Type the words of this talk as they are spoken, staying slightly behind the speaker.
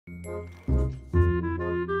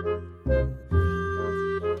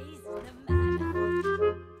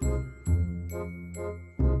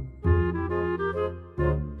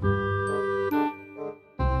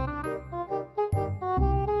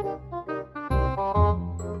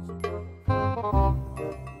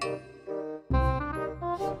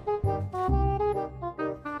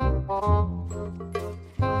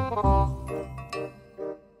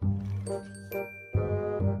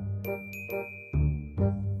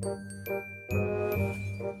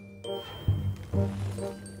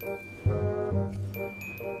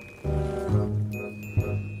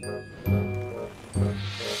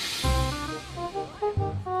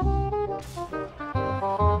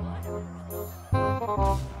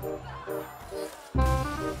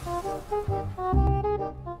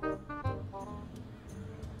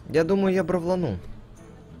Я думаю, я бравлану.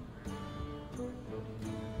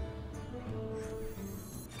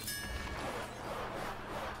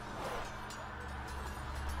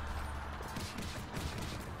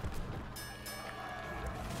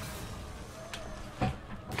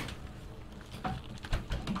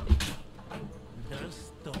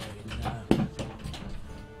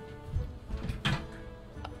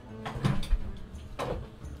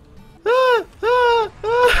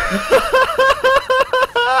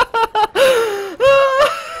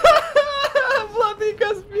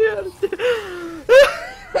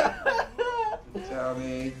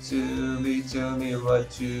 Tell me what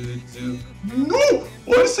to do. Não!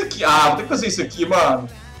 Olha isso aqui. Ah, vou ter que fazer isso aqui, mano.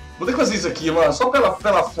 Vou ter que fazer isso aqui, mano. Só pela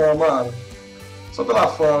fã, mano. Só pela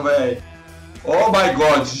fã, velho. Oh my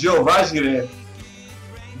god, Jeová Jiré.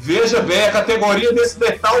 Veja bem a categoria desse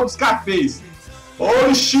letal dos cafés.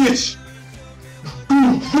 Holy shit!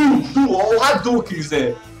 Olha o Hadouken,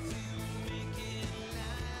 Zé.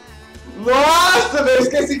 Nossa, velho.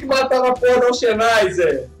 Esqueci que matava a porra do Xenai,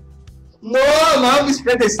 Zé. Não me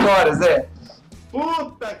explica a história, Zé.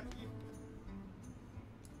 Puta que...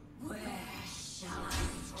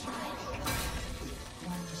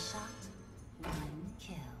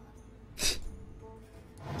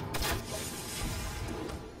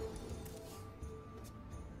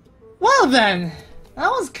 Well then, that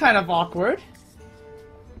was kind of awkward.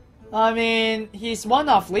 I mean, he's one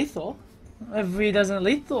off lethal. If he doesn't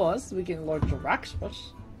lethal us, we can Lord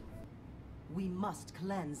Jiraxos. We must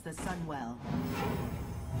cleanse the Sunwell.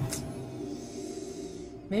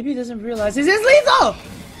 Maybe he doesn't realize he's lethal!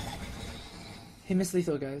 He missed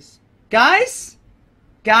lethal, guys. Guys?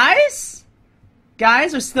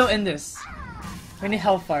 We're still in this. We need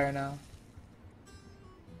Hellfire now.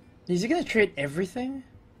 Is he gonna trade everything?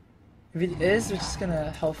 If it is, we're just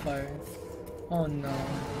gonna Hellfire. Oh no.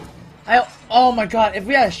 Oh my god, if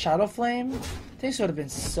we had a Shadow Flame, things would have been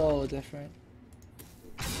so different.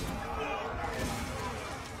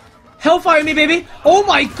 Hellfire me, baby! Oh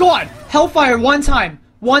my god! Hellfire one time!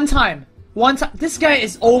 This guy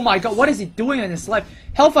is, oh my god, what is he doing in his life?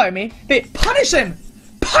 Hellfire me. Wait, punish him!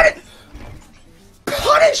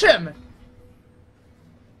 Punish him!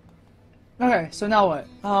 Okay, so now what?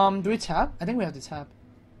 Do we tap? I think we have to tap.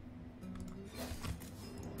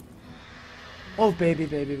 Oh,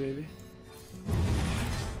 baby.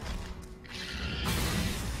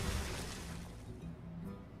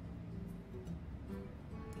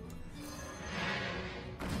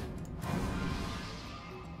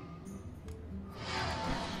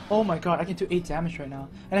 Oh my god, I can do 8 damage right now.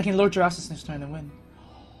 And I can Lord Jiraxos next turn and win.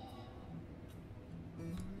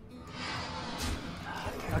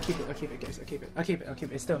 I'll keep it, guys. I'll keep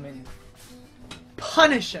it. It's still a minion.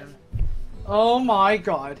 Punish him! Oh my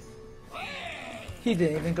god. He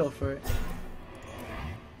didn't even go for it.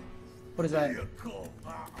 What is that?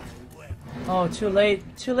 Oh, too late.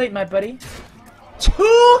 Too late, my buddy.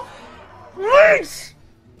 Too late!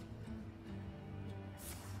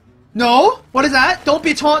 No! What is that? Don't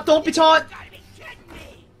be taunt! Don't be taunt!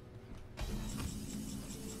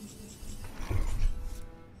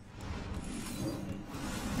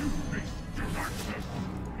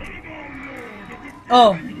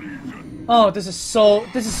 Oh. Oh, this is so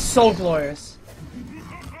glorious.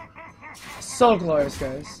 So glorious,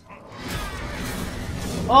 guys.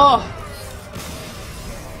 Oh.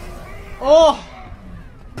 Oh.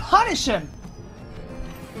 Punish him!